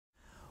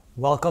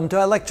Welcome to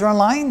our lecture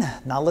online.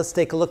 Now let's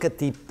take a look at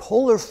the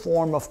polar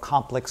form of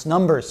complex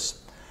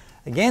numbers.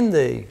 Again,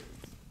 the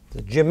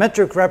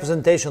geometric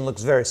representation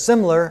looks very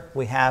similar.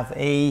 We have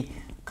a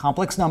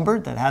complex number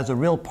that has a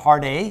real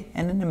part A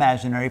and an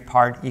imaginary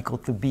part equal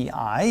to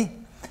bi.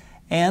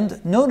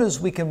 And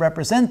notice we can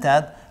represent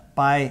that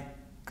by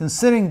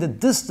considering the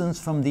distance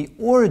from the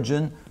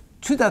origin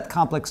to that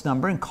complex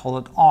number and call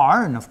it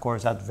r, and of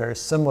course that's very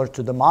similar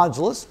to the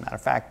modulus. Matter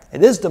of fact,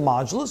 it is the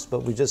modulus,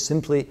 but we just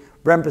simply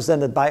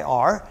represent it by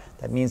r.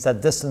 That means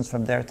that distance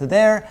from there to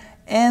there,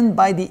 and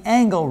by the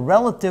angle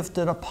relative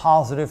to the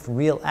positive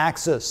real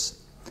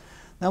axis.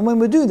 Now when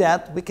we do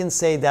that, we can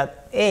say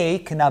that a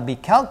cannot be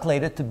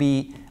calculated to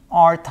be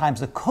r times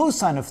the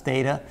cosine of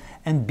theta,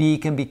 and b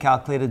can be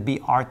calculated to be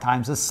r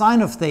times the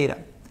sine of theta.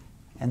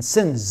 And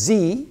since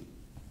z,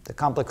 the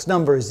complex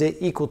number, is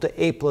equal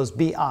to a plus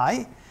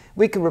bi,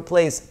 we can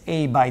replace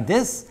a by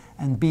this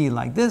and b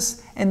like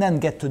this, and then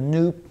get to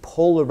new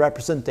polar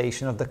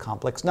representation of the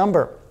complex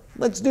number.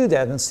 Let's do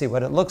that and see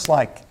what it looks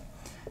like.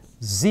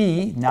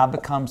 Z now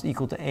becomes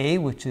equal to a,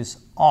 which is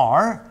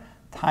r,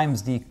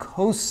 times the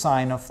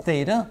cosine of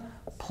theta,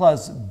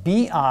 plus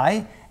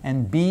bi,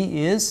 and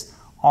b is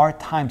r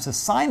times the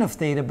sine of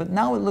theta, but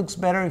now it looks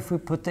better if we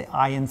put the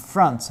I in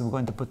front. So we're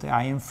going to put the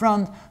I in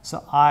front,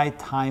 so I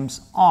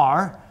times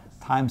r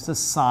times the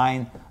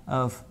sine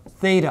of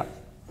theta.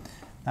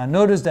 Now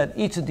notice that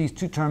each of these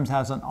two terms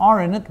has an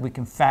r in it. We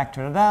can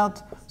factor it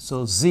out.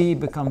 So z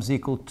becomes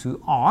equal to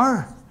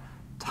r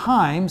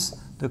times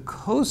the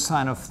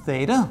cosine of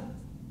theta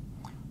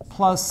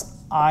plus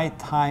I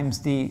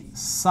times the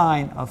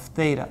sine of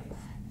theta.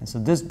 And so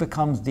this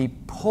becomes the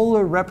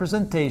polar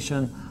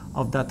representation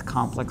of that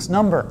complex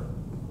number.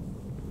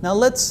 Now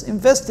let's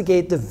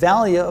investigate the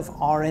value of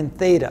r and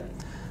theta.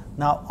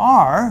 Now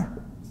r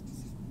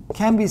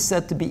can be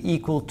said to be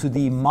equal to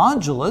the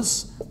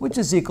modulus, which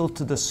is equal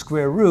to the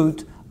square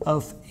root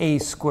of a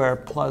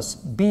squared plus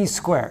b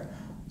squared.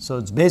 So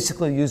it's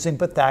basically using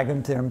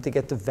Pythagorean theorem to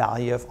get the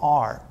value of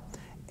r.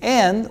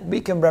 And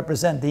we can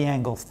represent the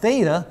angle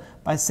theta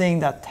by saying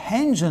that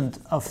tangent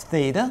of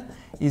theta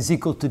is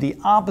equal to the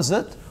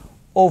opposite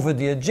over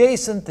the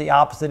adjacent. The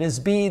opposite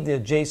is b, the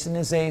adjacent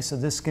is a, so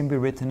this can be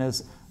written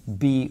as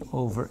b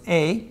over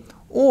a.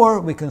 Or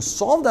we can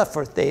solve that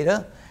for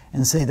theta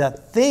and say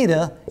that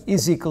theta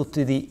is equal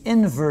to the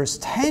inverse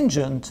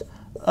tangent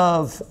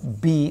of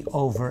b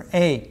over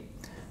a.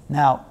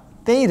 Now,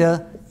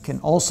 theta can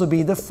also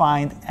be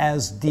defined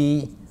as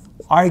the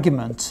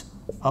argument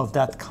of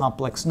that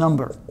complex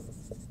number.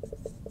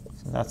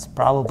 So that's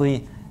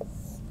probably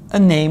a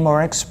name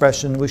or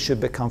expression we should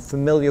become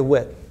familiar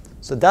with.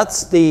 So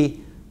that's the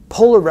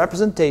polar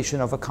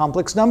representation of a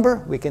complex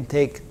number. We can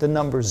take the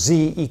number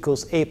z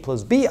equals a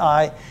plus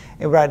bi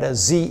and write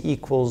as z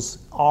equals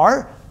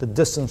r, the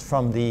distance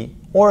from the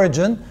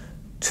origin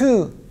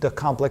to the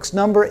complex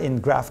number in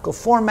graphical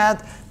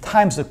format,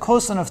 times the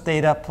cosine of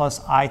theta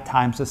plus I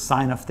times the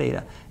sine of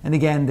theta. And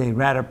again, they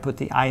rather put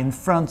the I in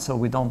front so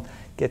we don't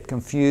get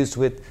confused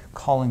with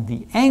calling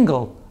the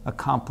angle a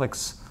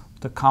complex,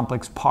 the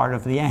complex part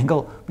of the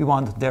angle. We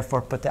want to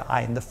therefore put the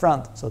I in the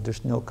front so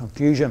there's no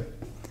confusion.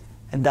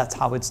 And that's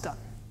how it's done.